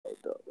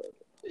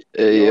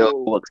Hey, yo, Yo,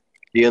 what's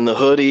in the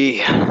hoodie?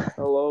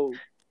 hello.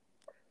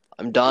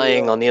 I'm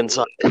dying on the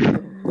inside.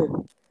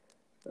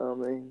 I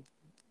mean,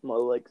 my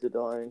legs are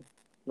dying.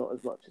 Not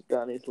as much as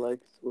Danny's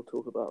legs. We'll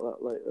talk about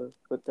that later.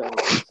 But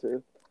Danny's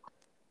too.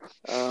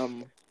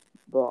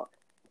 But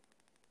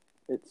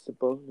it's a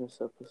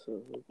bonus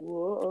episode.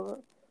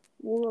 What?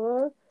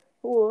 What?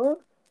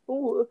 What?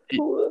 What?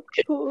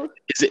 What?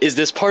 Is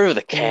this part of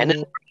the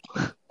canon?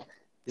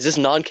 Is this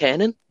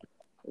non-canon?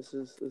 This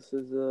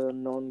is a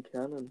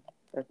non-canon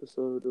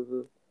episode of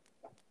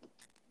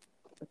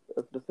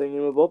the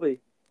thingamabobby.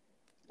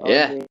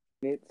 Yeah. I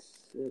mean,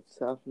 it's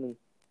happening.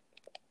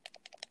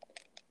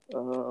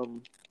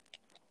 We'll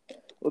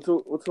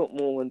talk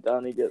more when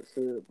Danny gets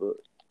here, but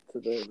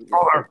today we're just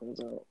talking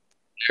about.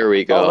 There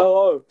we Oh, go.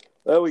 hello!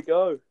 There we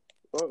go.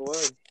 Right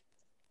away.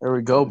 There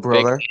we go,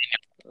 brother.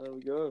 There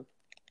we go.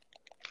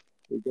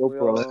 There we go,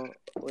 brother.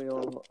 We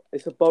are.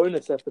 It's a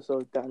bonus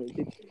episode, Danny.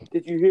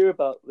 Did you hear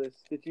about this?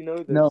 Did you know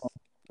this? No.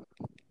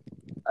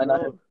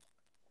 No.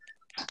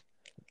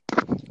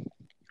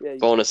 Yeah.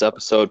 Bonus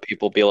episode.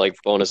 People be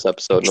like bonus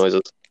episode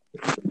noises.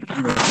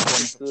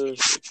 It's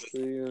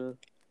the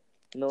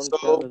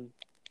non-canon.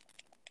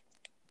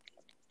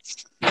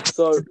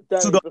 So,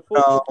 Danny,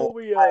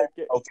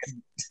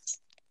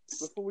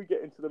 before we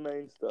get into the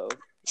main stuff,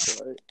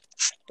 right?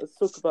 Let's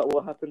talk about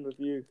what happened with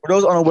you. For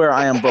those unaware,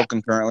 I am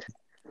broken currently.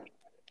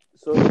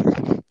 So,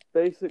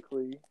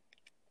 basically,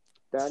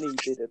 Danny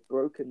did a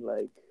broken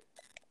leg.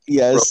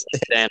 Yes.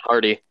 Dan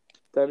Hardy.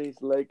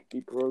 Danny's leg be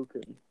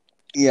broken.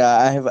 Yeah,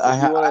 I have.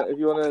 If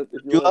you wanna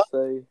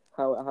say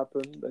how it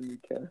happened, then you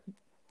can.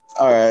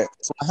 All right.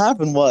 So what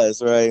happened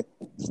was, right?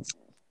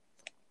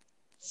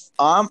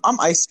 I'm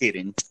ice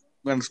skating.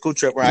 We're on a school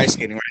trip. We're ice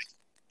skating,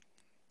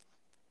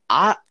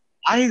 right?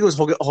 I was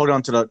holding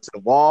on to the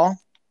wall.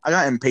 I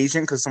got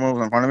impatient because someone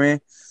was in front of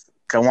me.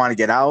 Cause I wanted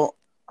to get out.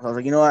 I was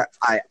like, you know what?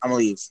 I'm gonna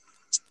leave.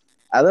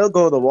 I let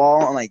go of the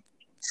wall, and like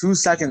 2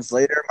 seconds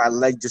later, my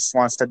leg just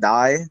wants to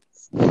die.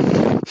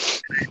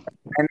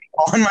 And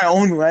on my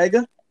own leg,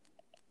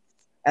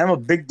 and I'm a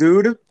big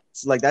dude,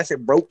 so like that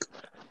shit broke.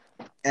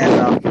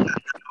 And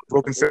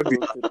broken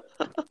fibula.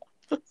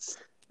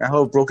 I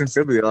hope broken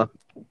fibula.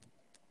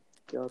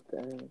 God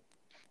damn.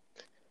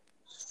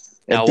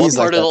 Now, what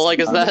part of the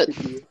leg is that?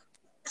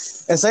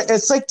 It's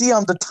like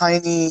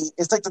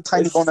the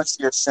tiny bone next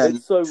to your shin.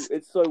 It's so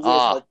weird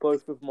how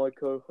both of my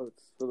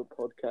co-hosts for the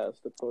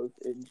podcast are both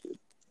injured.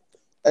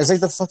 It's like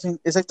the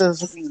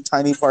fucking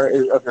tiny part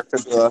of your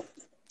fibula.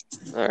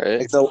 All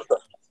right. It's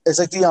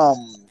like the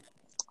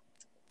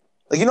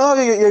like you know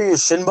how your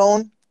shin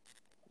bone?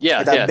 Yeah,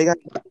 like that big.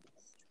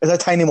 There's a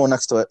tiny bone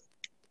next to it.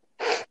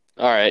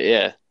 All right,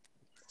 yeah.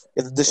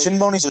 The shin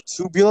bone is your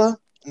tubula,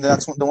 and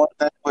the one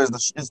that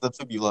is the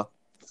fibula.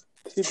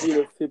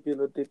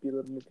 Fibula.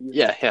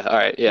 Yeah, all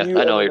right, yeah. New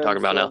I know what you're Eminem talking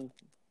about now. song.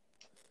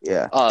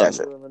 Yeah, that's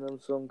it.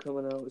 Eminem song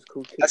coming out. It's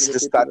called That's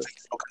just that.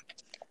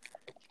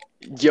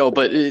 Yo,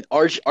 but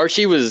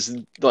Archie was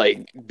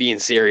like being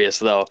serious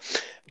though.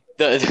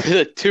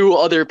 The two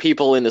other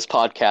people in this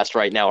podcast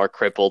right now are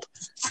crippled.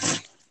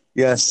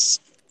 Yes.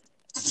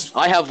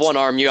 I have one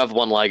arm. You have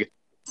one leg.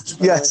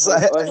 Yes.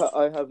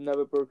 I have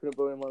never broken a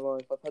bone in my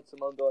life. I've had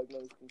some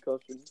undiagnosed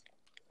concussions.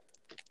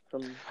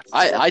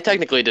 I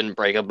technically didn't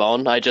break a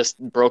bone. I just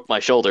broke my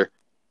shoulder.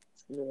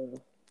 Yeah,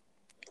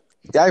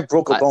 I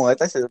broke a bone. Like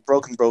that shit is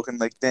broken.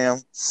 Like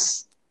damn.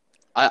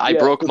 I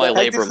broke my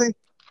labrum.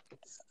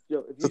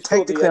 Yo, so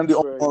technically, I'm the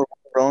only one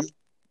bone.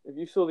 If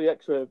you saw the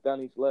X-ray of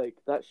Danny's leg,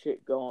 that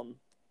shit gone.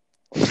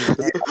 Yo,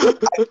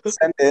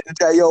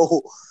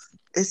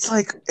 it's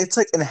like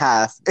in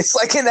half. It's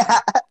like in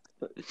half.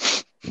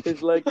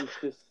 His leg is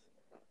just.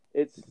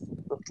 It's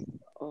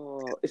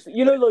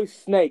you know those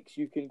snakes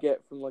you can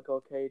get from like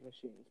arcade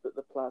machines, but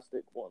the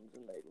plastic ones,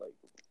 and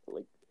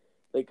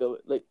they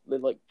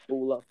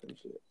ball up and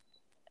shit.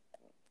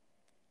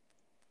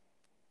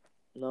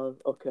 No,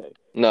 okay.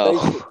 No.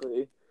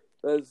 Basically,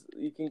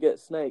 you can get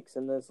snakes,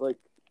 and they're like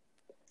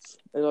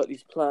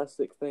these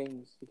plastic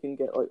things. You can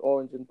get like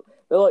orange and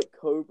they're like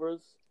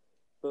cobras,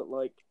 but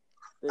like.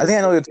 I think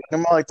I know what you're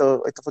talking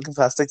about, like the fucking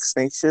plastic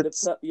snake shit.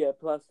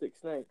 Plastic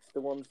snakes,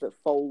 the ones that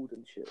fold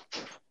and shit.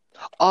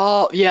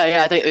 Oh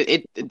yeah. I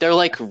think they're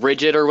like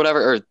rigid or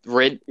whatever,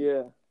 or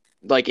Yeah.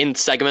 Like in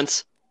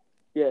segments.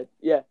 Yeah,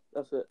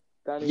 that's it.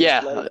 Danny's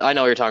leg, I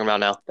know what you're talking about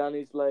now.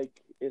 Danny's leg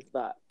is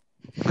that.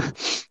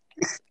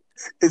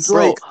 It's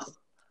Bro.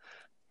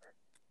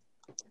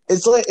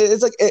 It's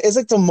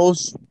like the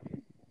most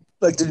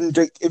like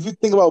if you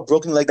think about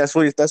broken leg, that's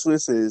what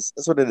this is.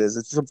 That's what it is.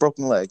 It's just a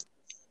broken leg.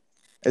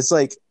 It's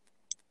like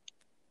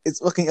it's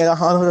looking. It's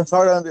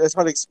hard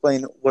to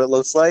explain what it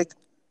looks like,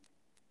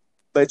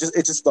 but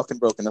it's just fucking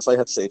broken. That's all I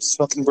have to say. It's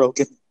fucking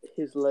broken.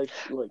 His leg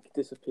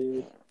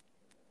disappeared.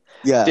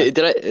 Yeah.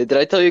 Did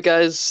I tell you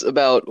guys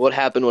about what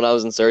happened when I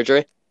was in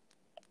surgery?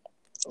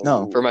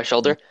 No. For my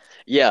shoulder?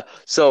 Yeah.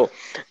 So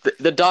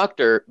the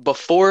doctor,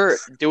 before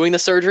doing the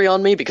surgery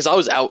on me, because I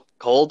was out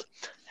cold,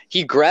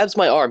 he grabs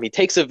my arm. He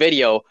takes a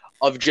video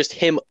of just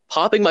him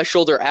popping my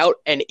shoulder out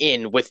and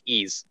in with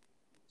ease.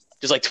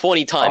 just like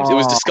 20 times. It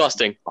was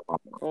disgusting.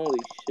 Holy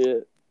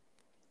shit.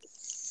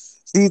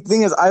 See, the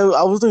thing is, I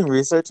was doing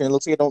research, and it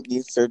looks like I don't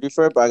need surgery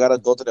for it, but I gotta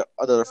go to the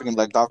other freaking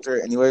like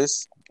doctor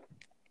anyways.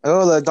 I go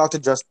to the doctor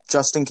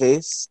just in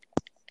case,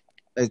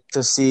 like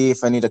to see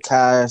if I need a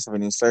cast, if I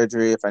need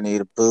surgery, if I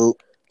need a boot,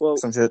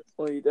 some shit.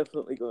 Well, you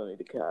definitely gonna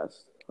need a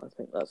cast. I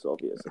think that's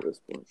obvious at this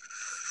point.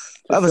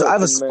 I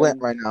have a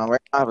splint right now.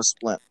 Right, I have a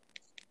splint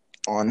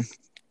on.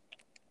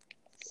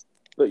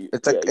 But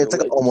It's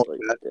like almost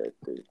dead,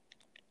 dude.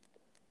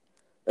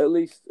 At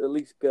least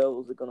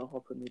girls are gonna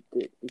hop on your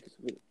dick because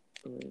of it.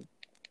 I mean,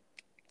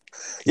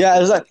 yeah,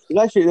 there's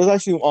actually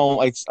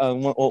like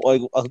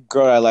a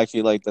girl I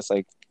actually like that's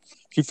like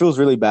she feels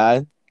really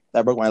bad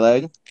that broke my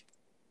leg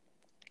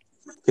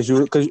because she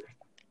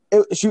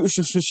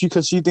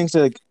thinks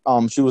that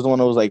like she was the one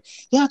that was like,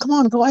 yeah, come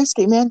on, go ice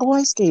skate, man, go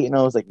ice skate, and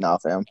I was like, nah,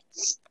 fam.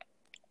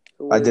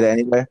 I did it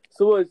anyway.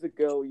 So what is the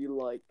girl you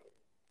like?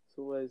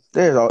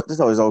 There's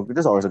always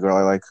a girl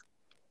I like.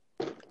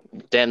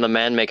 Dan the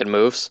man making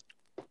moves.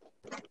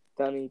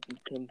 Danny be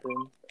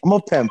pimping. I'm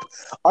a pimp.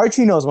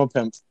 Archie knows I'm a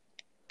pimp.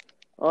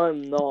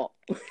 I'm not.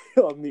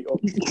 I'm the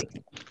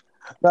opposite.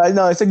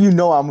 No, I said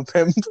I'm a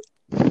pimp.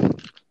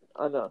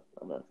 I know.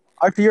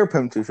 Archie, you're a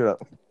pimp too. Shut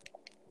up.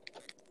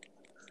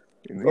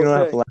 You don't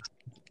have to laugh.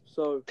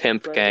 So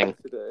Pimp gang.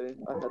 Today,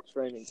 I had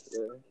training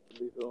today.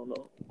 Believe it or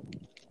not.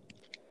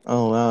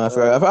 Oh wow, I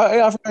forgot.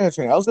 I forgot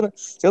training. I was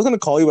gonna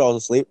call you, but I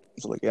was asleep.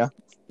 So like, yeah.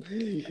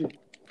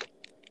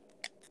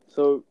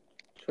 So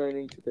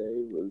training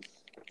today was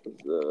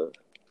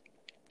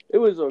it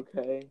was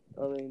okay.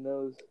 I mean,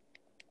 it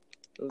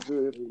was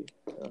really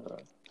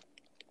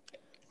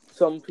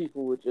some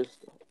people were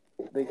just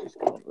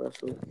can't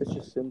wrestle. It's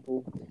just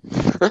simple.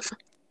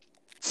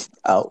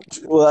 Ouch.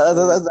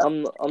 Well,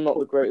 I'm not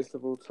the greatest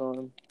of all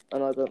time,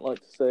 and I don't like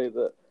to say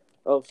that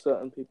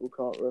certain people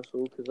can't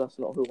wrestle because that's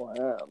not who I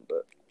am.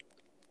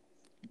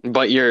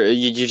 But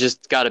you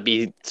just gotta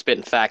be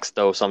spitting facts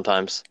though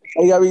sometimes.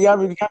 You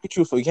gotta be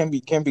truthful. You can't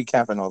be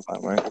capping all the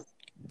time, right?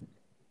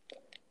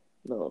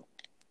 No.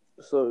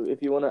 So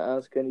if you want to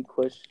ask any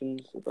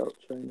questions about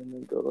training,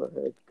 then go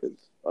ahead,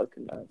 because I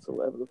can answer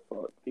whatever the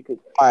fuck. Because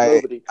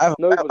nobody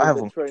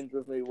that trains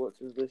with me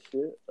watches this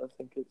shit. I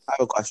have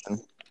a question.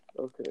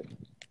 Okay.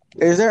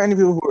 Is there any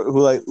people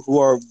who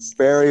are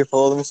very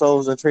full of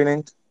themselves in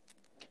training?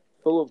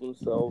 Full of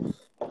themselves?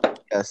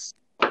 Yes,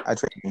 I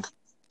train.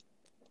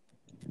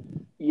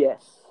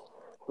 Yes,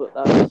 but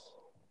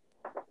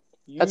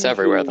that's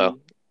everywhere though.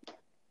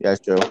 Yeah,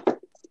 it's true.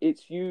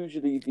 It's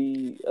usually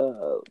the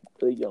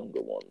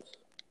younger ones.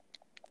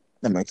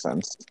 That makes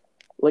sense.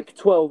 Like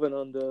 12 and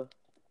under.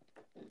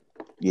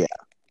 Yeah.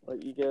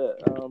 Like you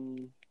get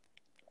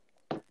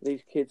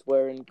these kids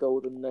wearing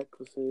golden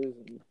necklaces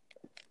and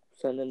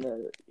sending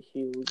their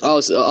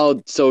heels.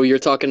 So you're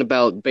talking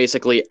about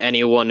basically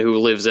anyone who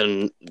lives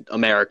in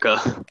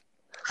America.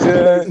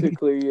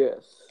 Basically,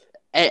 yes.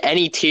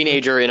 Any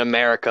teenager in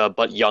America,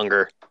 but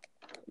younger.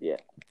 Yeah.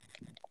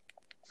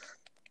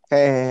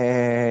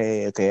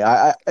 Hey, okay.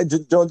 I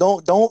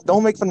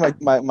don't make fun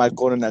of my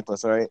golden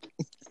necklace, all right?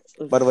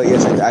 By the way,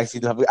 yes, I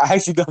actually do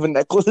have a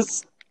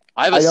necklace.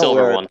 I have a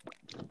silver one.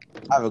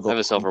 I have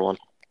a silver one.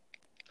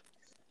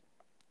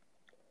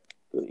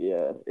 But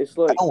yeah, it's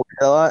like I don't wear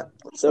it a lot.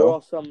 There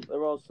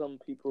are some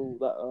people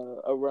that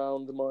are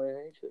around my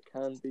age that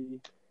can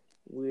be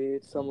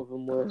weird. Some of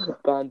them wear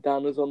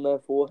bandanas on their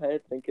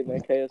forehead, thinking they're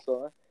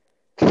KSI.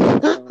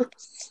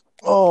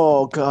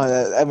 Oh god,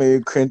 that made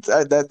me cringe.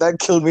 That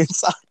killed me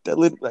inside. That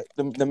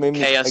made me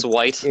KS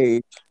white.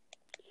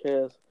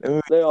 Yes,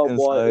 they are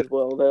white as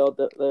well.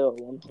 They are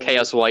one.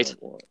 KS white.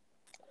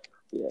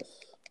 Yes.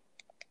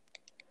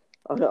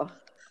 I'm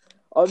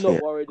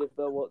not worried if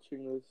they're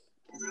watching this.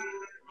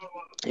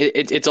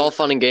 It's all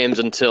fun and games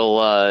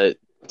until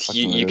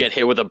you get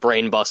hit with a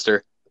brain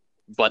buster,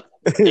 but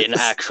an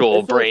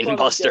actual brain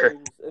buster.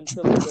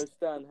 Until they go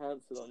Stan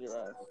Hansen on your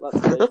ass. That's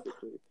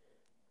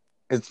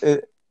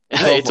basically.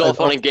 It's all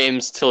fun and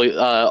games till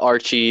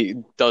Archie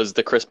does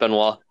the Chris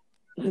Benoit.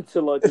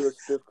 Until I do a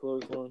stiff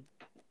clothesline.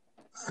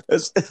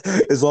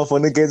 It's all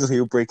fun and games until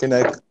you break your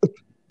neck.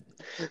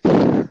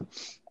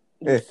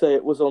 You say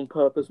it was on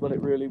purpose when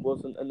it really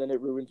wasn't, and then it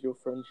ruins your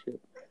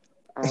friendship.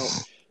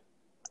 Ouch.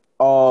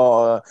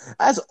 Oh,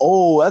 that's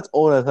old. That's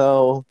old as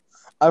hell.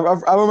 I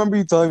remember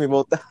you telling me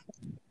about that.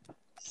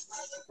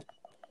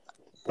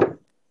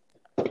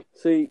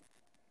 See,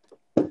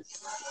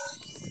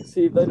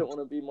 if they don't want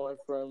to be my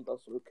friend,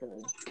 that's okay.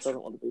 I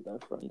don't want to be their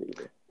friend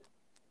either.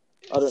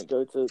 I don't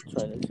go to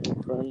training to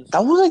make friends.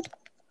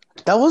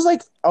 That was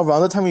like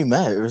around the time we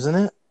met, isn't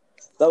it?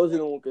 That was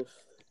in August.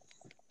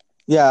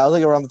 Yeah, that was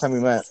like around the time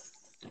we met.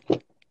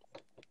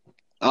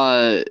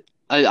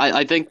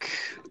 I think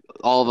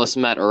all of us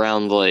met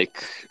around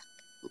like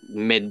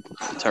mid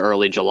to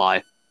early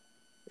July.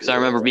 Because I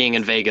remember being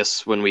in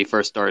Vegas when we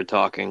first started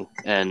talking,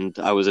 and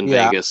I was in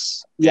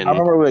Vegas in I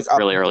remember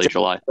really early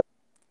July.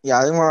 Yeah,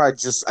 I remember I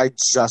just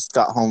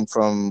got home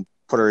from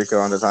Puerto Rico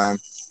on the time.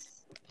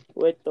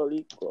 Puerto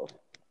Rico.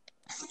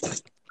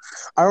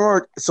 I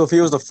remember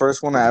Sophia was the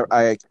first one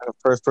the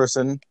first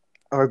person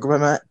of our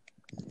group I met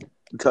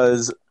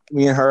because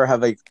me and her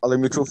have like other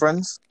mutual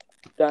friends.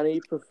 Danny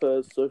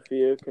prefers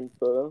Sophia,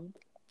 confirmed.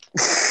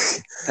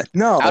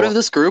 No. Out of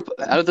this group,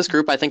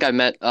 I think I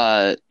met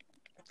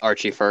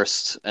Archie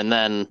first, and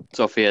then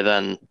Sophia,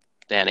 then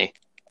Danny,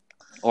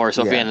 or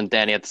Sophia and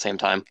Danny at the same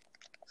time.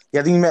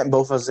 Yeah, I think you met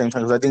both at the same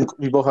time because I think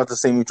we both have the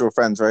same mutual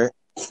friends, right?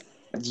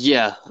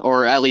 Yeah,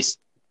 or at least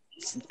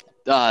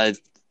a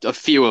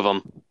few of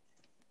them.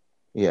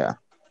 Yeah.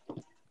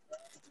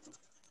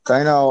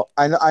 I know.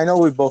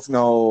 We both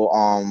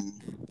know.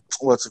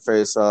 What's her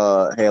face?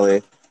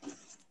 Haley.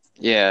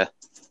 Yeah.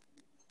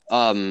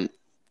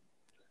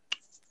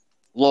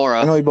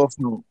 Laura. I know we both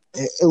know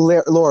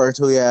Laura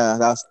too. Yeah,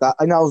 that.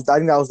 I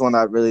think that was the one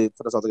that really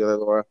put us all together,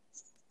 Laura.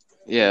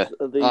 Yeah.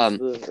 Are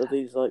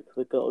these like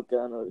the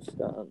Gargano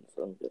stands?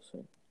 I'm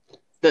guessing.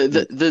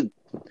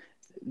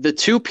 The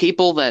two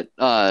people that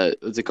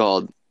what's it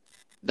called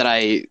that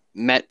I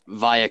met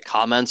via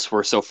comments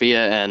were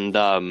Sophia and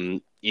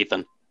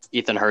Ethan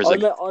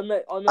Herzig. I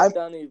met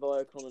Danny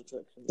via comment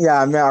section. Yeah,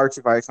 I met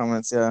Archie via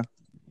comments. Yeah.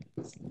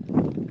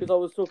 Because I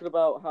was talking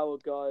about how a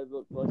guy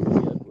looked like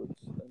Eddie Edwards.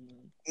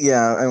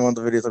 Yeah, and one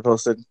of the videos I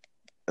posted,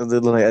 it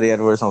did look like Eddie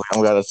Edwards. I'm like, oh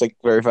my god, that's like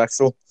very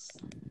factual.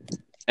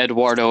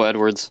 Eduardo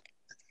Edwards.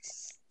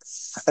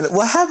 And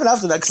what happened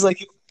after that? Because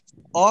like,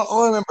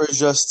 all I remember is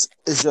just,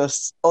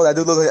 oh, that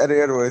dude look like Eddie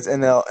Edwards,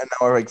 and now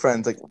we're like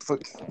friends. Like,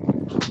 fuck.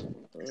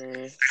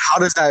 How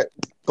does that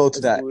go to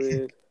that?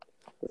 Weird.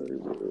 Very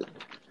weird.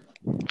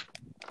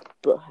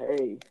 But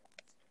hey,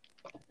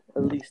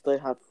 at least I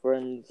have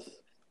friends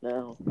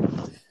now.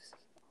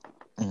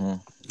 Mm-hmm.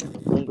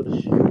 I'm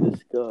gonna shoot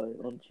this guy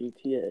on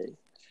GTA.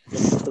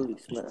 Mr.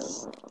 Policeman.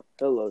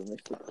 Hello,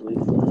 Mr.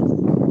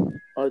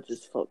 Policeman. I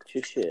just fucked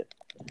your shit.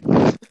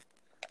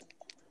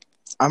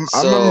 I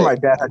remember my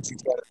dad had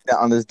GTA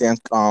on his damn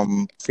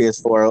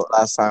PS4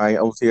 last time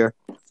I was here.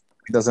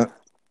 He doesn't.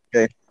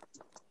 Okay.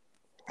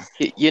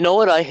 You know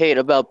what I hate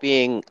about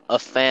being a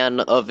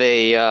fan of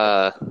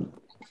a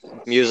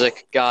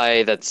music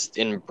guy that's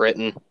in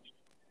Britain?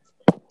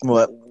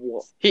 What?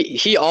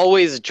 He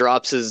always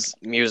drops his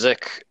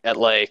music at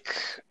like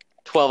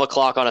 12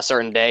 o'clock on a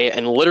certain day,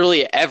 and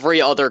literally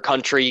every other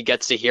country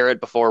gets to hear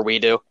it before we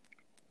do.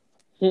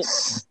 Well,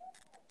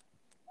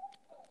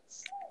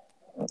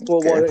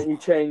 why don't you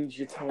change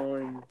your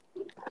time?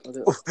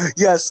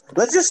 Yes,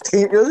 let's just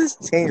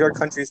change our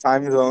country's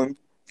time zone.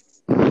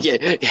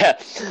 Yeah.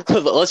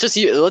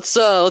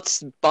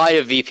 Let's buy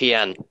a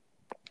VPN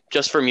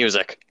just for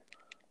music.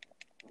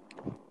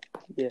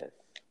 Yes.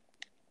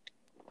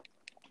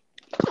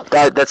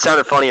 That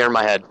sounded funnier in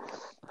my head.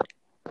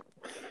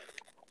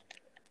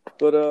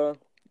 But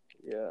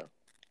yeah.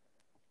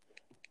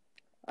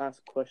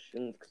 Ask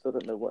questions because I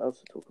don't know what else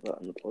to talk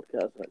about in the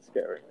podcast. That's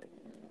scaring me.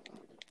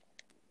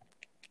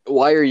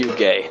 Why are you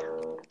gay?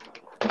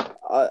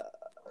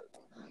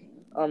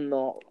 I'm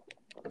not.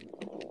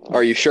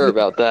 Are you sure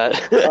about that?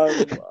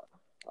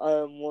 I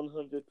am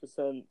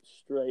 100%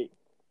 straight.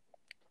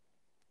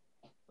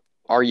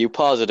 Are you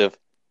positive?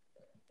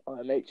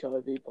 I'm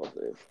HIV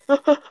positive.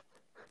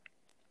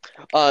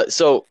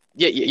 So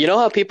yeah, you know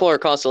how people are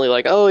constantly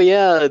like, "Oh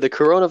yeah, the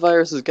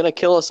coronavirus is gonna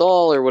kill us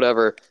all" or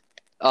whatever,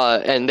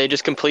 and they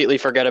just completely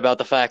forget about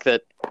the fact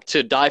that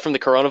to die from the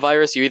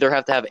coronavirus, you either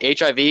have to have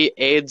HIV,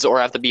 AIDS,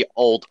 or have to be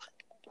old.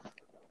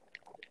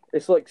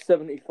 It's like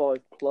 75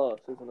 plus,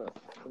 isn't it?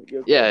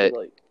 Yeah.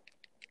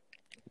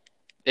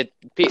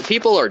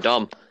 People are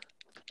dumb.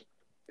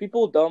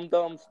 People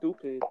dumb,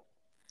 stupid.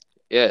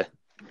 Yeah.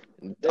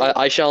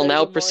 I shall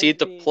now proceed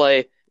to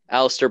play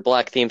Alistair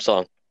Black theme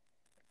song.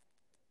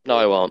 No,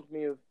 I won't.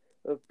 Me of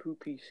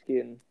poopy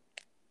skin.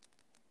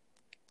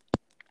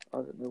 I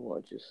don't know what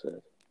I just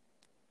said.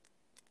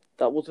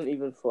 That wasn't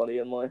even funny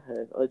in my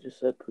head. I just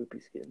said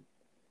poopy skin.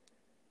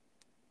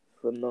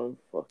 For no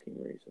fucking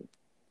reason.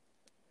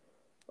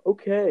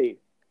 Okay.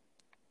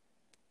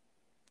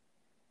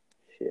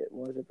 Shit,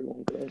 why is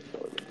everyone going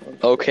for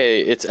it?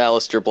 Okay, it's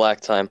Alistair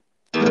Black time.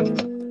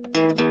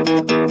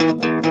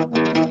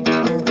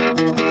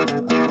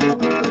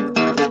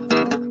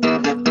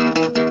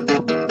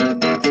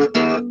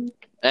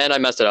 And I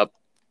messed it up.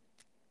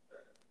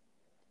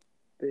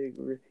 Big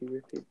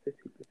rippy.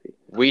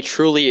 We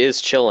truly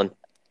is chillin'.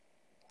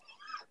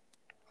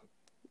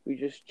 We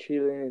just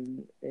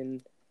chilling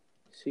in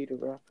Cedar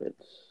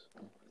Rapids.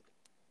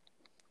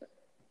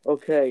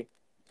 Okay,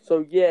 so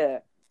yeah,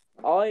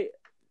 my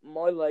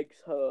legs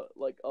hurt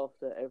like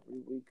after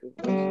every week of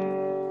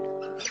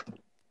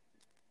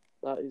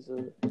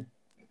wrestling.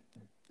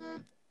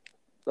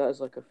 That is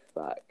like a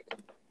fact.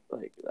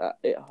 Like that,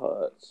 it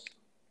hurts.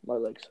 My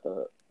legs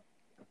hurt.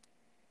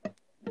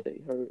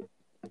 They hurt.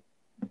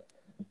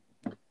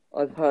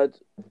 I've had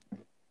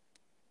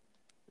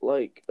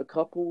like a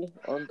couple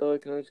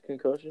undiagnosed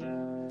concussions.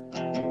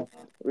 The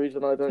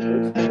reason I don't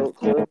go to the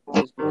doctor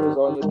is because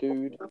I'm a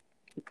dude.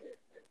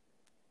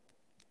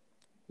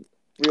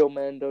 Real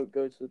men don't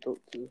go to the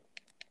doctor.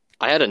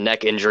 I had a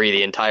neck injury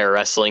the entire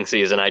wrestling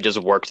season. I just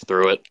worked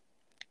through it.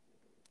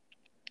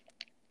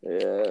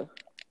 Yeah.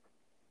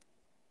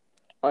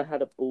 I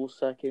had a ball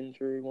sack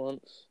injury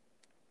once.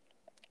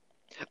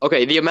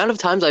 Okay, the amount of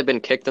times I've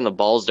been kicked in the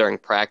balls during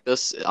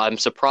practice, I'm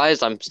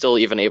surprised I'm still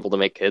even able to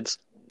make kids.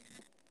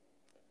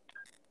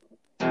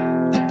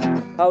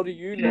 How do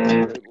you know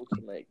you're able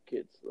to make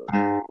kids,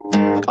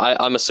 though?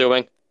 I'm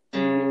assuming.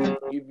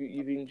 You've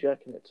been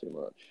jacking it too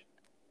much.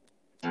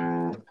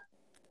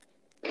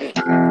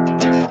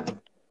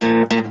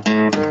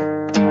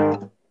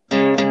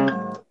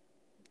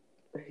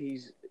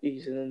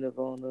 He's in a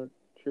Nirvana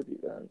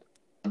tribute band.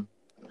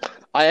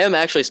 I am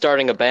actually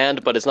starting a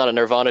band, but it's not a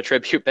Nirvana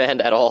tribute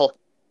band at all.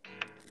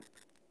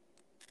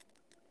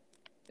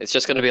 It's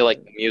just going to be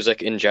like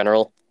music in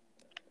general.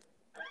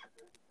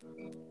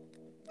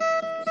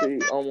 See,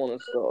 I want to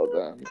start a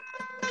band.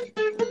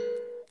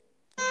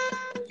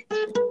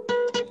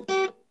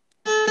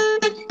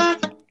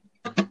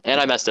 And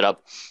I messed it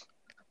up.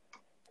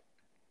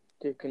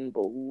 Dick and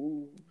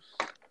balls.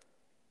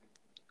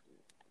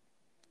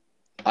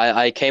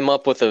 I came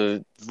up with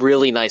a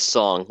really nice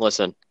song.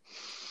 Listen.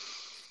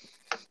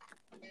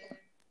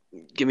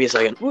 Give me a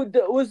second.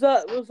 Was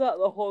that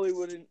the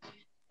Hollywood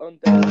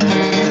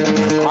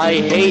Undead? I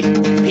hate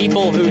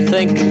people who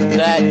think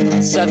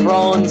that Seth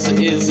Rollins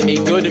is a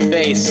good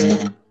face.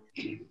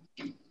 It's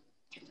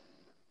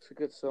a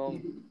good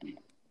song.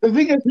 The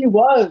thing is, he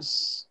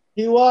was.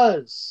 He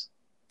was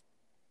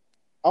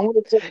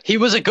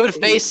a good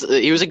face.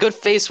 He was a good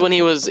face when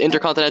he was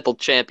Intercontinental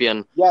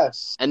Champion.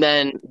 Yes. And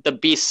then the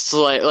Beast,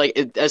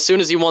 as soon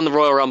as he won the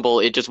Royal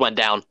Rumble, it just went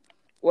down.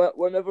 Well,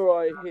 whenever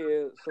I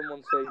hear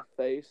someone say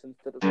face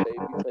instead of baby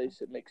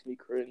face, it makes me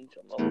cringe.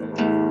 I'm not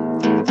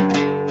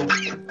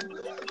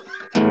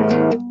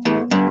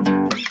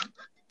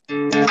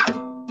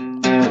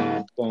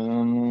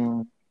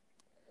gonna...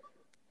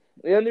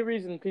 The only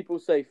reason people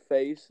say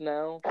face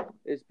now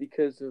is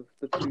because of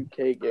the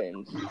 2K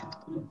games.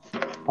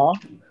 Huh?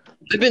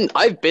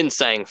 I've been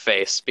saying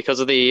face because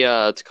of the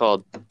it's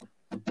called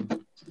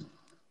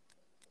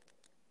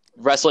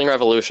Wrestling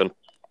Revolution.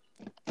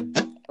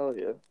 Oh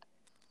yeah.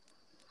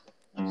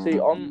 See,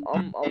 I'm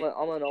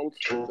an old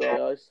school guy.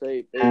 I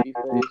say baby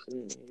face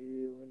and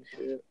heel and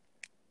shit.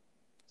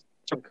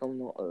 Like I'm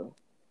not a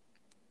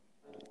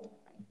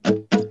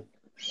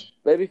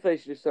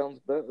babyface. Just sounds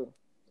better.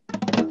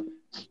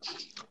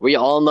 We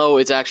all know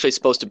it's actually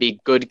supposed to be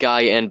good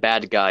guy and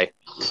bad guy.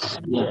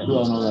 Yeah, we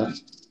all know that.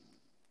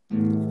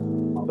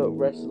 But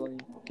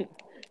wrestling.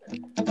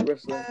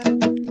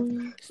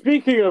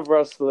 Speaking of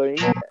wrestling,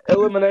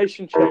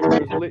 Elimination Chamber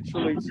is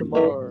literally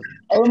tomorrow.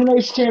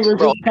 Elimination Chamber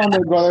is Sunday,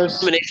 brothers.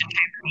 Elimination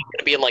Chamber is going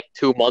to be in like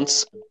 2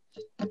 months.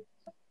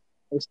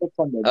 It's still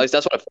Sunday. At least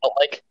that's what it felt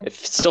like. It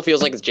still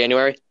feels like it's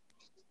January.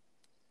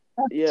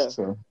 Yeah.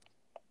 Sure.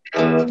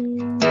 But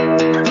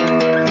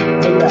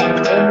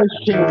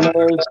yeah,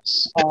 Elimination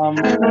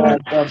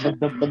Chamber is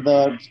the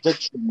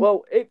prediction.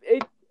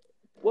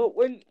 Well,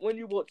 when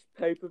you watch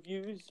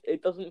pay-per-views,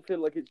 it doesn't feel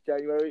like it's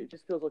January. It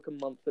just feels like a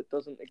month that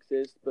doesn't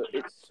exist, but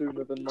it's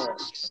sooner than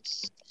that.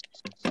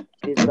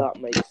 If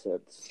that makes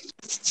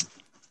sense.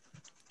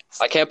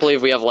 I can't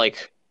believe we have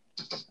like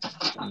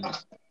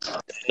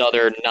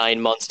another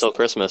 9 months till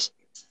Christmas.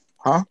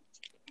 Huh?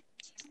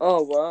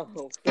 Oh wow,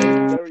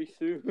 very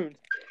soon.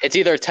 It's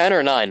either 10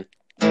 or 9.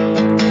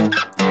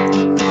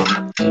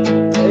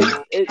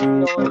 It's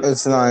 9.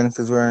 It's 9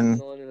 because we're in.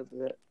 9 in a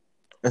bit.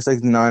 It's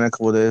like 9 in a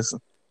couple of days.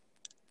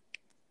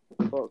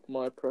 Fuck,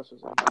 my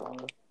pressure's on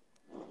fire.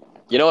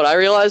 You know what I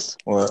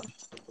realized? What?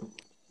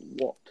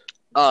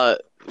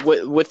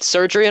 With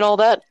surgery and all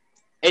that,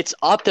 it's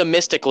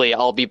optimistically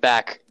I'll be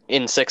back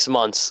in 6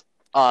 months.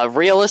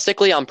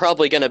 Realistically, I'm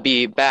probably gonna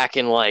be back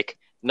in like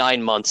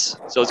 9 months,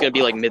 so it's gonna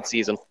be like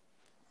mid-season.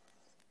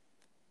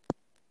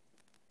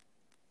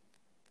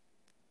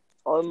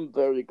 I'm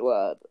very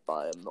glad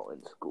I am not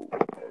in school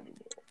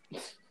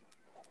anymore.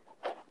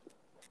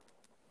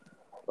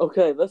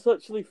 Okay, let's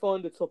actually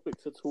find a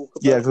topic to talk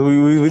about. Yeah, because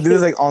we did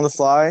this like on the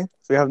fly.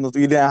 So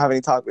we didn't have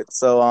any topics.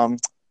 So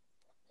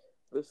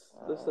This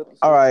episode.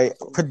 All right,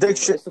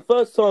 prediction. It's the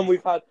first time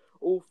we've had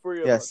all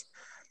three of us.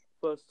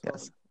 First time.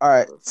 Yes. All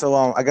right. So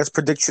I guess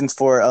predictions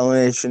for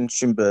Elimination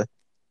Chamber.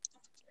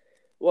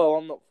 Well,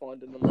 I'm not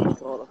finding them on the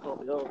card. I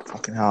can't be asked.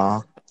 Fucking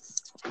hell.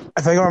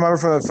 If I can remember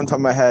from the top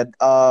of my head,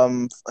 All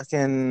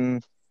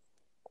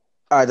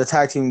right, the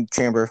tag team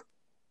chamber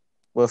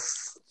with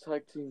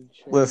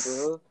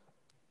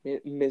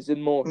Miz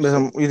and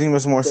Morrison. You think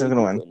Miz Morrison is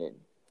gonna win? Yes.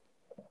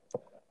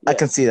 I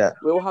can see that.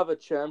 We'll have a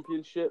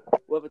championship. And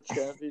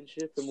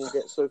we'll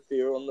get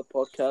Sophia on the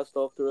podcast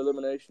after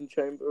Elimination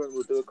Chamber, and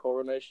we'll do a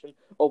coronation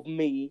of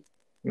me.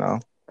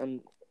 No.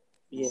 And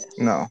yes.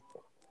 No.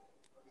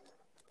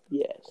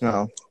 Yes.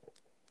 No.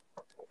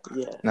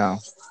 Yes. No.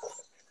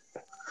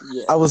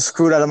 Yes. I was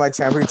screwed out of my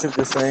championship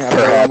this thing.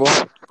 I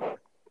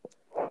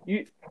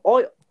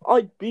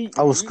beat.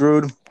 I was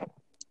screwed.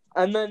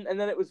 And then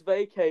it was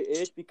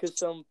vacated because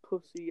some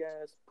prissy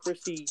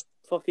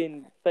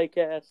fucking fake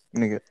ass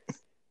Nigga.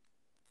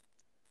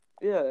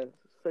 Yeah,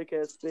 fake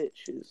ass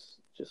bitch is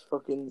just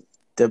fucking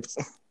Dips.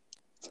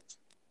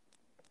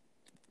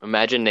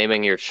 Imagine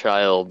naming your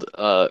child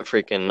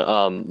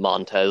freaking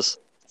Montez.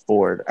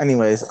 Bored.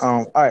 Anyways,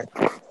 all right.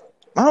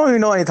 I don't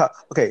even know any talk.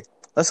 Okay,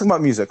 let's talk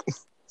about music.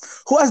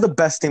 Who has the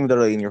best team of the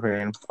league in your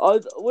opinion?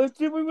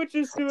 We were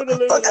just doing a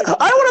little. I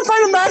want to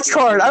find a match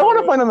card. I want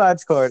to find a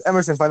match card.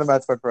 Emerson, find a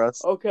match card for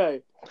us.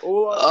 Okay.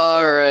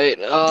 All right.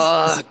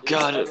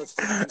 God.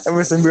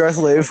 Emerson, be our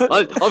slave.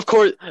 Of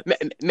course,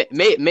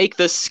 make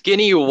the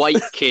skinny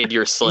white kid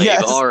your slave.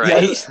 Yes, All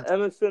right. yes.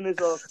 Emerson is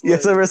our slave.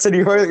 Yes, Emerson,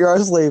 you're our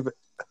slave.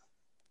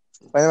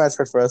 Find a match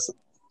card for us.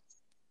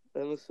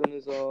 Emerson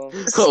is our.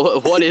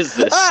 What is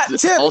this?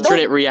 Chip,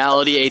 alternate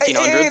reality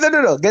 1800s? Hey,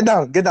 no. Get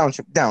down,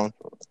 Chip, down.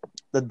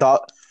 The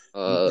dog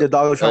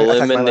was trying to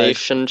attack my leg.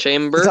 Elimination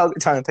chamber.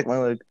 Trying to take my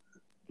leg.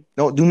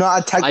 No, do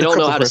not attack. I don't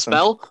know how to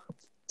spell.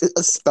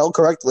 Spell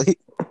correctly.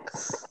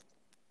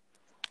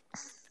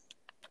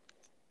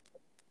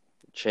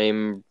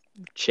 Chamber.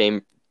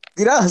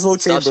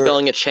 Stop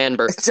spelling it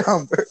chamber.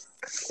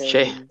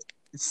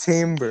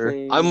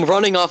 Chamber. I'm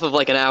running off of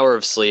like an hour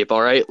of sleep.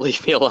 All right,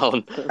 leave me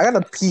alone. I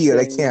gotta pee and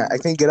I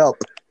can't get up.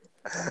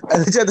 I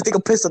had to take a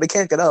piss and I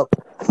can't get up.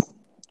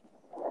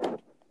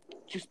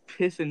 Just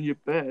piss in your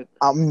bed.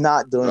 I'm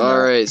not doing that.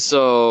 All right,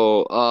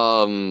 so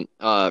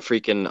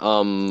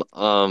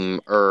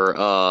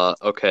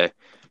okay,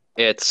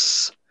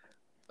 it's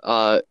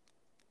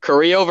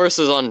Carrillo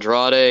versus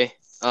Andrade.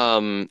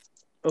 Okay.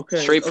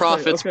 Street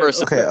Profits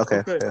versus. Okay, hold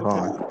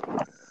on.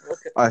 All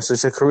right, so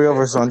it's Carrillo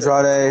versus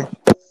Andrade.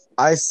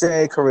 I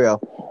say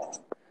Carrillo.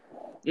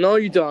 No,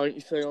 you don't.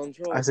 You say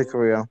Andrade. I say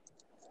Carrillo.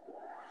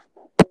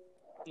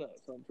 No,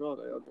 it's Andrade.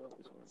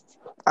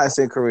 I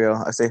say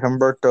Carrillo. I say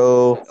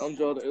Humberto.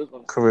 Andrade is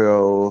one.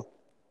 Carrillo.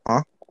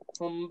 Huh?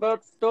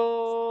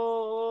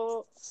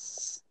 Humberto.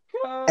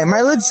 Am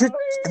I legit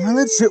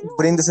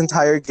winning this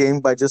entire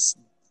game by just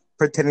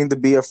pretending to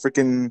be a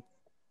freaking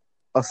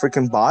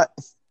bot?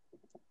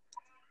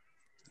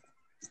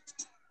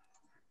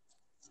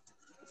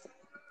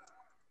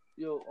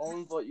 Yo, I'll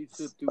invite you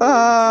to do.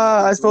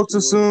 I spoke too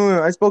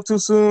soon.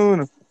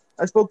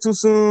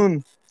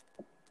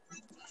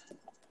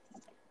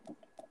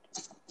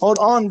 Hold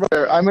on,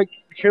 brother. I'm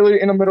clearly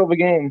in the middle of a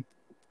game.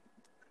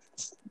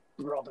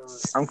 Brother.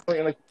 I'm clearly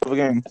in the middle of a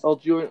game.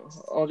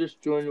 I'll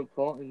just join your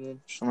party then.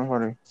 Show my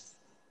party.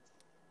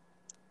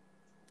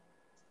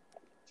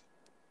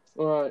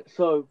 Alright,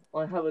 so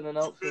I have an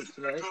announcement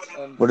tonight.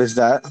 And What is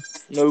that?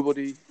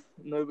 Nobody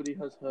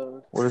has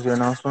heard. What is your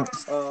announcement?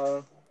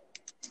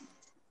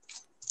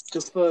 The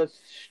first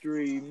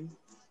stream.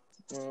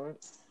 Alright.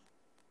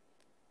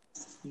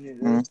 Yeah.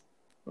 Mm.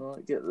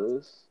 Alright, get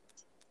this.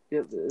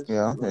 Yeah.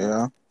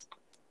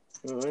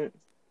 Alright.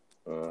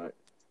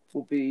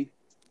 Will be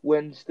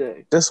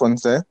Wednesday. This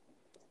Wednesday.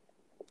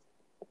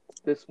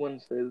 This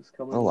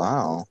coming. Oh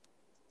wow.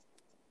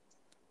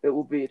 It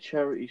will be a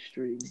charity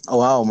stream. Oh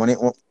wow, money.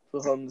 For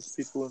homeless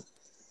people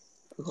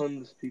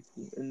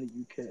in the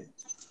UK.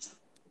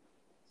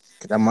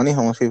 Get that money,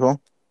 homeless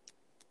people.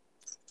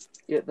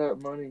 Get that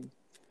money.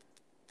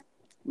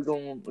 We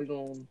gonna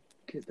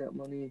get that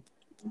money.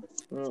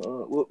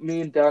 Well,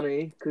 me and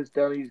Danny, because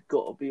Danny's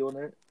got to be on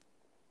it.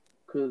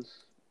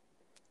 Because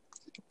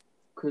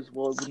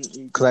why wouldn't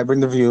you? Because I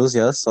bring the views.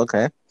 Yes.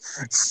 Okay.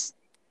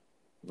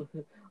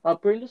 I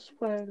bring the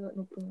swag like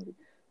nobody.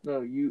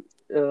 No, you.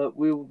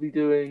 We will be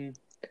doing.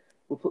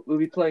 We'll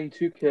be playing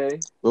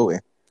 2K. Will we?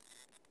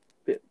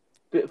 Bit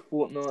of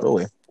Fortnite. Will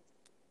we?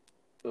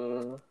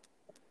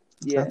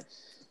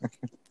 Yes.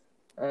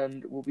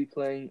 And we'll be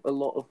playing a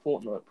lot of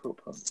Fortnite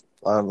Prop Hunt.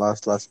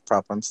 Lots of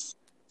problems.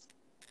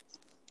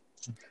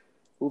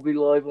 We'll be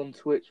live on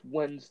Twitch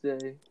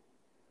Wednesday.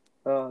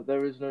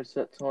 There is no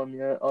set time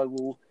yet. I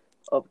will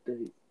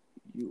update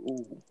you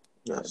all.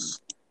 Yes.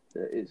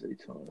 There is a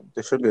time.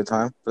 There should be a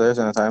time, but there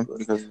isn't a time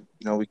because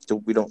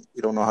we don't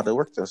know how to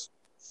work this.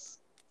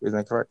 Isn't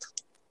that correct?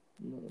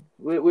 No,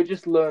 we're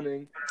just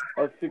learning.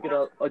 I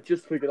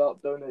just figured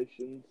out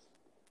donations.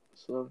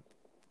 So.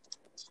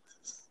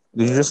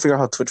 Did you just figure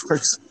out how Twitch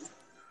works?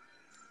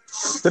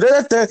 I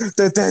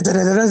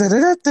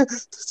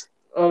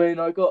mean,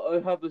 I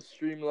have the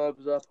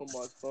Streamlabs app on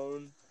my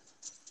phone.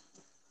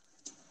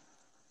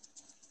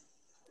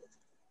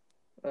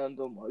 And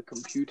on my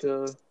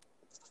computer.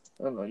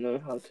 And I know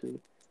how to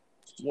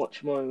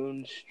watch my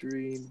own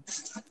stream.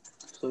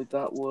 So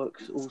that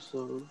works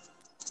also.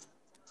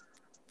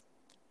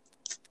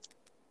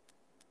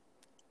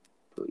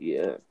 But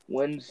yeah,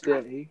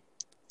 Wednesday.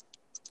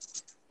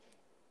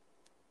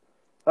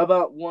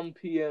 About 1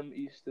 p.m.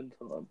 Eastern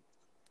time.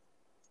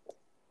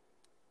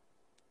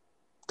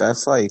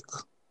 That's like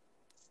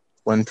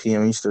 1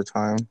 p.m. Eastern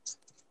time.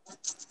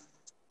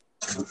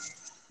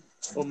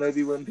 Or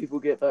maybe when people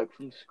get back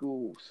from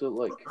school. So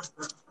like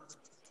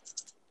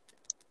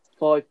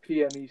 5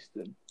 p.m.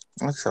 Eastern.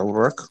 That would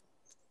work.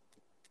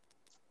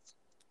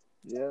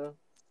 Yeah.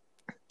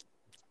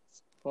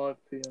 5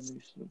 p.m.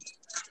 Eastern.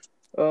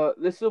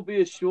 This will be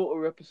a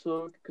shorter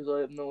episode because I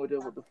have no idea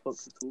what the fuck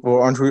to talk Well,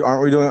 about.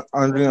 aren't we doing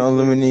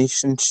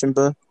elimination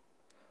Shimba?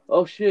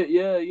 Oh shit!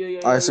 Yeah.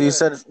 Alright, so you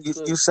said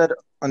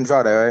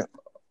Andrade,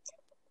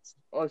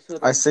 right?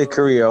 I say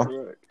Carrillo.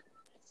 Correct.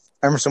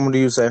 Emerson, what do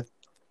you say?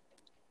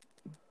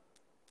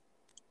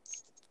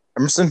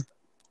 Emerson?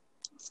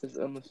 Is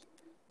Emerson?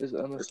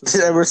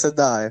 Did Emerson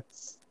die?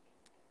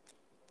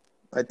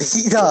 I think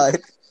he died.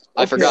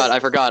 I forgot.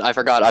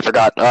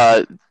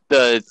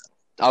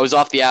 I was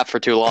off the app for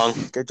too long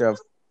Good job.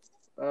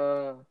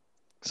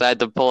 because I had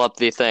to pull up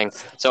the thing.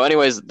 So,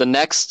 anyways, the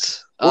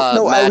next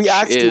No, match we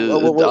asked is. you.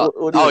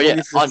 What do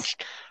you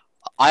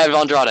I have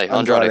Andrade.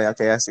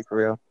 Okay, I see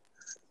Korea.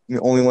 The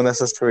only one that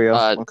says Korea.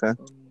 Okay.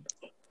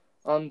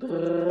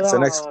 Andrade. So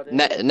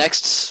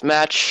Next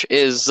match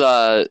is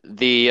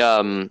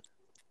the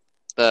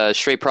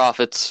Straight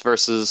Profits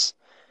versus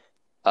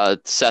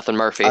Seth and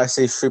Murphy. I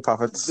say Street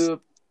Profits.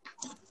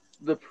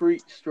 The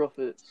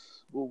Pre-Struffets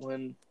will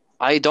win.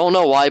 I don't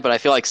know why, but I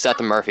feel like Seth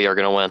and Murphy are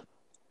gonna win.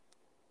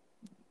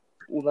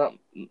 Well,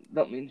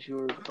 that means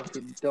you're a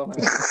fucking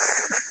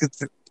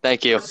dumbass.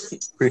 Thank you.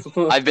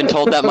 I've been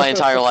told that my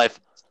entire life.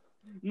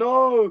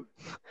 No!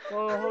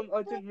 Oh,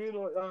 I didn't mean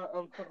like that.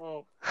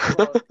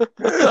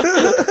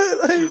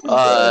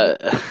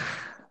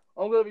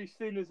 I'm gonna be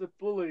seen as a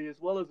bully as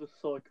well as a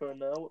psycho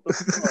now. What the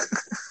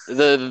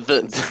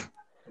fuck?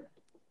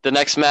 The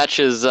next match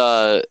is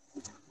no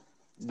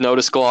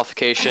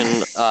disqualification.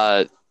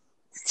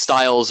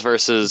 Styles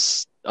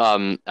versus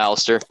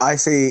Alistair. I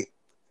say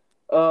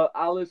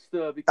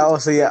Alistair.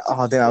 Alistair, yeah.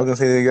 Oh, damn, I was gonna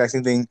say the exact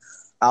same thing.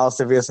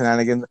 Alistair via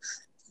shenanigans.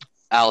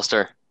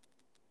 Alistair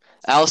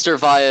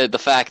via the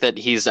fact that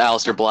he's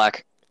Alistair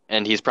Black,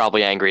 and he's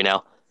probably angry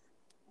now.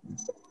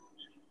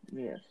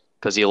 Yes.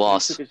 Because he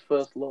lost. He took his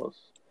first loss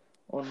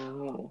on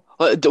Raw.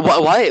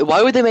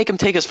 Why would they make him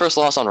take his first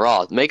loss on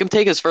Raw? Make him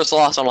take his first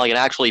loss on like an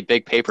actually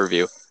big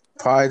pay-per-view.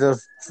 Probably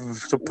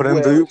to put in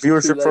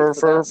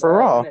viewership for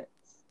Raw.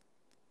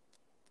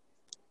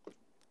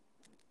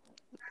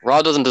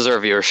 Raw doesn't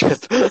deserve viewership.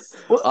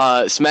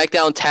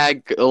 SmackDown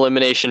Tag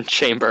Elimination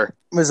Chamber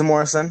Miz and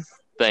Morrison.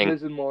 thing.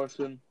 Miz and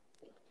Morrison.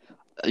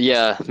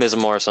 Yeah, Miz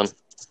and Morrison.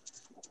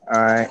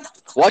 Alright.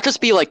 Watch us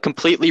be like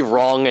completely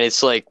wrong and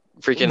it's like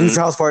freaking Lucha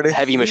House Party.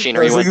 Heavy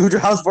Machinery It's like win. Lucha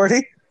House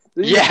Party?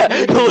 Yeah,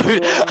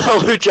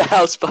 Lucha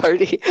House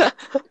Party.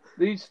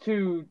 These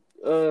two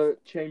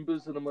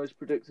chambers are the most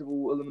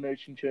predictable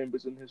elimination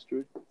chambers in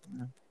history.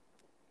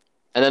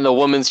 And then the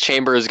women's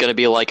chamber is gonna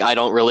be like, I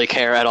don't really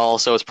care at all,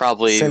 so it's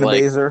probably Shayna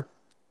like Baszler.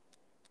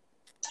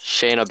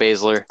 Shayna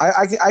Baszler.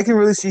 I can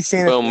really see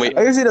Shayna. Boom, I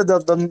can see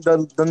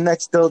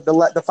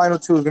the final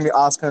two is gonna be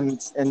Asuka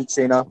and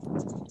Shayna.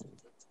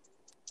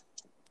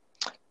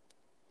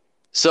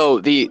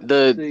 So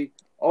See,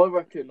 I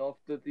reckon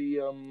after the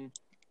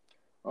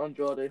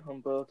Andrade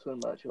Humberto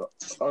match,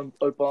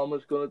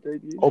 Obama's gonna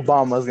debut.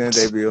 Obama's gonna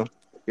debut.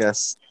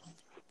 Yes.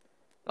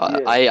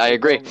 I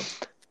agree.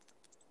 Obama.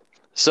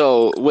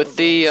 So with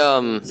the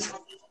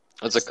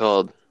what's it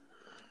called?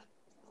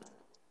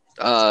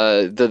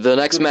 The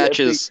next match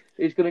is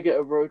he's gonna get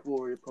a Road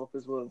Warrior pop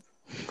as well.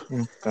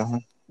 Uh-huh.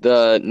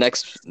 the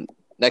next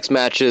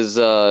match is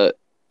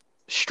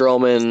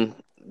Strowman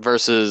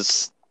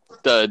versus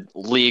the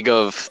League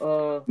of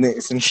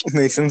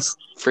Nations.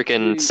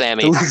 freaking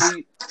Sammy.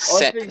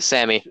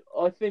 Sammy.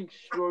 I think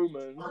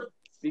Strowman,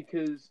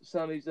 because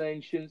Sami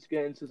Zayn,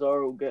 Shinsuke, and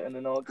Cesaro will get in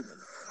an argument.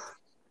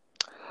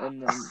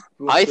 And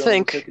I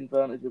think take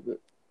advantage of it.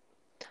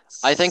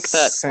 I think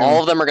that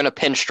all of them are going to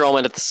pin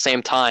Strowman at the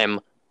same time,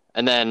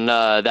 and then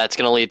that's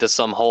going to lead to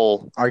some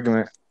whole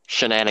Argument.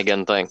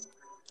 shenanigan thing.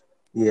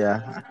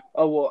 Yeah.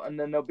 Oh, what? And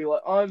then they'll be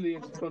like, I'm the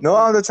Intercontinental. No,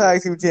 I'm the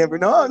tag team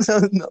champion. No.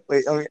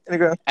 Wait, I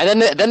mean,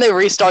 And then they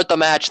restart the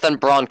match, then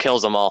Braun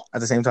kills them all.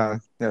 at the same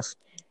time. Yes.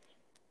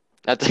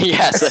 At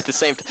the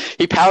same time.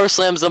 He power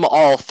slams them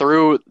all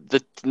through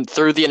the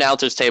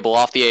announcer's table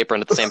off the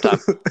apron at the same time.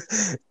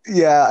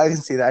 Yeah, I can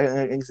see that.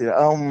 I can see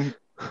that.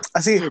 I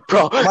see.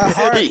 Bro, My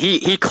heart.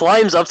 he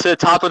climbs up to the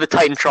top of the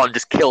Titantron and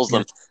just kills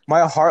them.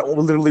 My heart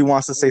literally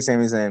wants to say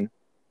Sami Zayn.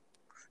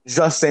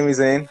 Just Sami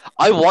Zayn.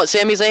 I want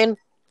Sami Zayn,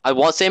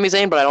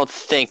 but I don't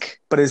think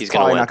But he's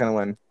probably gonna not going to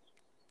win.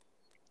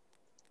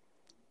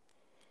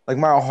 Like,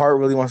 my heart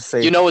really wants to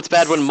say. You know it's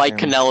bad when Mike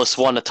Sami. Kanellis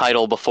won a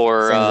title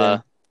before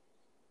Zayn.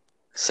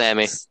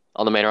 Sammy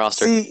on the main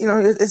roster. See,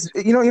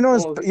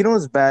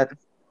 it's bad.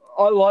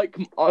 I like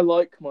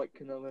Mike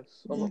Kanellis.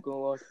 I'm not gonna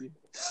lie to you.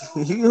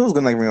 He was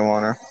gonna like Ring of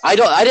Honor. I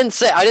didn't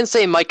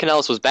say Mike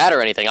Kanellis was bad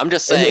or anything. I'm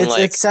just saying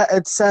It's sad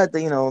that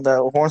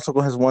that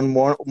Hornswoggle has won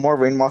more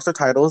Ring Master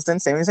titles than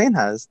Sami Zayn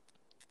has.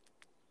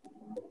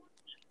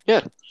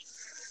 Yeah.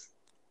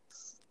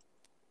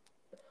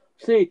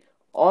 See,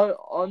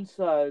 I'm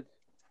sad.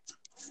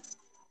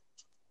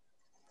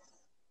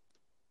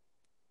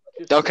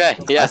 Okay,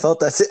 yeah. I felt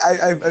that.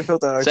 I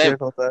felt that. Same. I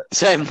felt that.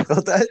 Same. I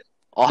felt that.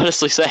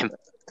 Honestly, same.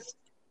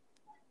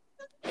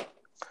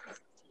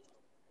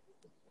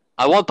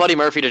 I want Buddy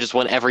Murphy to just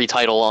win every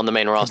title on the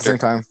main At the roster same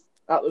time.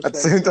 At the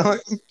same time.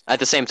 at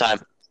the same time.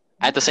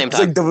 At the same It's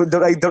time.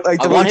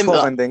 like I want him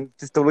W12 to- ending.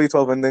 Just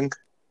W12 ending.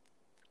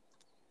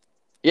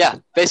 Yeah,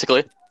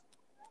 basically.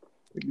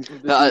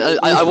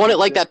 I want it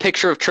like that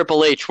picture of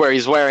Triple H where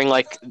he's wearing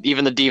like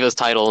even the Divas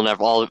title and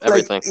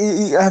everything.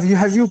 Like,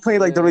 have you played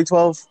like Yeah.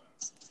 W12?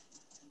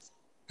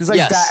 Just like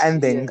Yes. that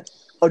ending.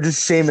 Yes. Or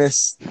just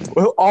Sheamus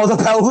with all the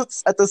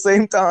belts at the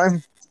same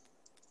time.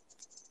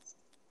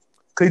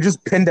 Cause he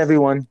just pinned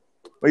everyone.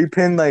 Or he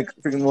pinned like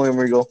freaking William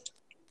Regal.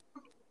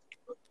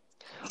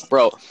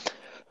 Bro.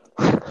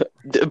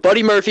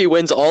 Buddy Murphy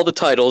wins all the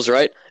titles,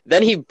 right?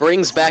 Then he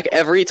brings back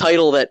every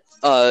title that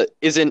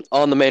isn't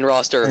on the main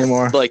roster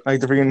Anymore. Like the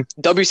freaking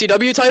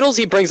WCW titles,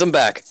 he brings them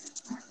back.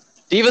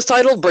 Divas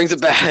title brings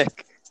it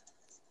back.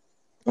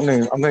 I'm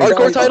going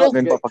Hardcore title?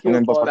 Danny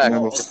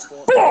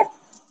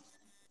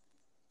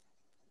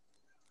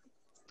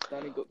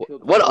got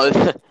killed.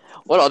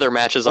 What other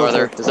matches are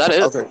there? Is that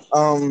it? Okay.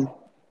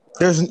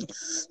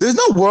 There's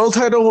no world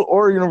title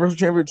or universal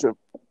championship.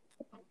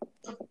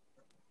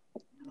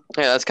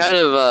 Yeah, that's kind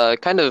of.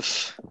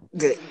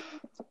 Okay.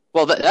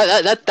 Well,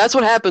 that's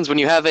what happens when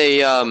you have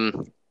a Well,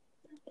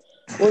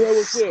 that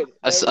was weird.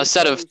 a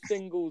set of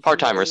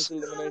part-timers.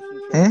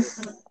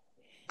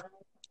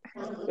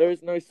 There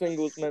is no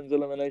singles men's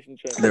elimination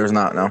chamber. There is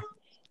not, no.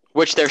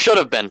 Which there should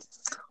have been.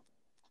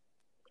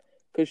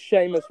 Because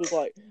Sheamus was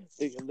like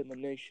the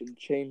elimination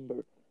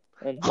chamber,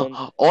 and then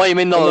I'm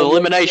in the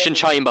elimination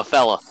chamber,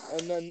 fella.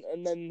 and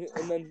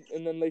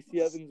then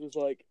Lacey Evans was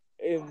like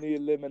in the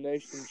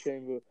elimination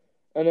chamber,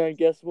 and then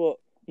guess what?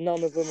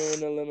 None of them are in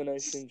the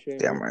elimination chamber.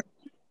 Damn right.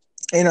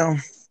 You know,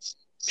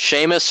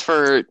 Sheamus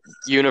for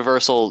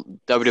Universal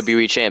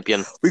WWE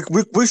Champion.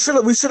 we should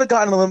have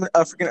gotten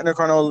a freaking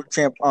Intercontinental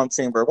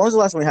chamber. When was the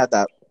last time we had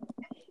that?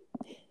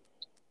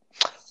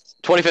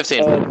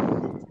 2015.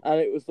 And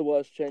it was the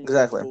worst chamber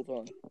Exactly. of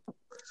all time.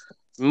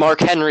 Mark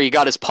Henry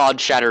got his pod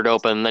shattered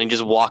open, and then he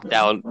just walked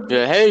out.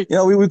 Hey, You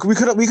know, we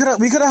could have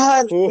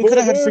had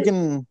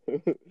freaking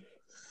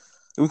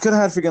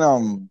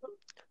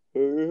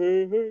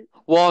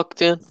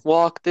walked in.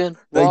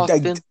 Braun Walked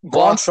in.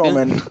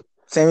 Strowman,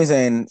 Sami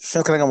Zayn,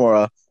 Shinsuke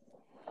Nakamura,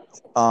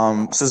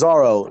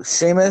 Cesaro,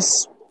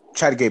 Sheamus,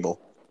 Chad Gable.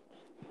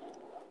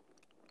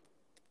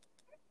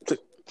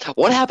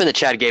 What happened to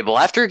Chad Gable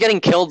after getting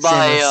killed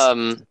by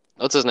Sheamus.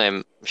 what's his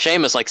name?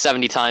 Sheamus like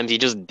 70 times. He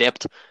just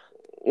dipped.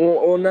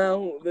 Or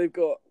now they've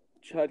got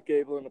Chad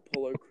Gable and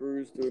Apollo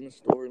Crews doing a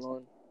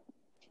storyline.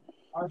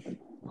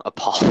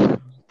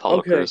 Apollo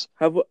Okay, Crews.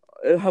 have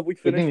we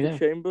finished Yeah. the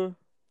chamber?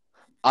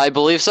 I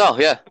believe so.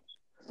 Yeah.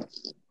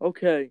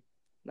 Okay,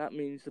 that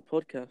means the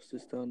podcast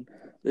is done.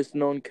 This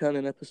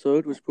non-canon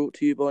episode was brought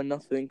to you by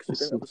nothing because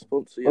we don't have a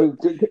sponsor yet.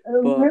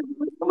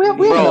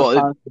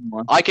 Bro,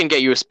 I can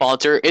get you a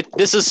sponsor.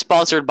 This is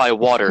sponsored by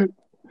water.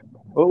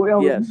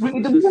 Yes, this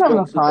is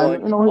sponsored by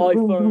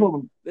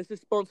iPhone. This is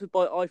sponsored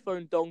by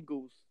iPhone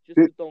dongles. Just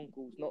the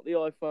dongles, not the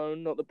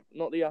iPhone,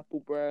 not the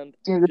Apple brand.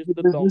 Just the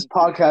dongles. This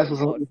podcast was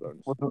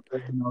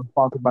iPhones.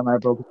 sponsored by my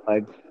broken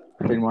leg.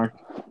 Trademark.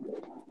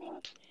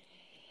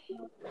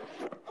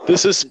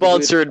 This is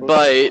sponsored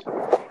by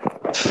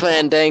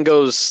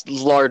Fandango's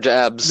large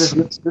abs.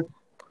 And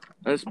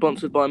it's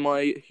sponsored by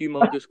my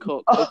humongous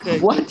cock. Okay,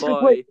 What?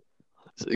 goodbye.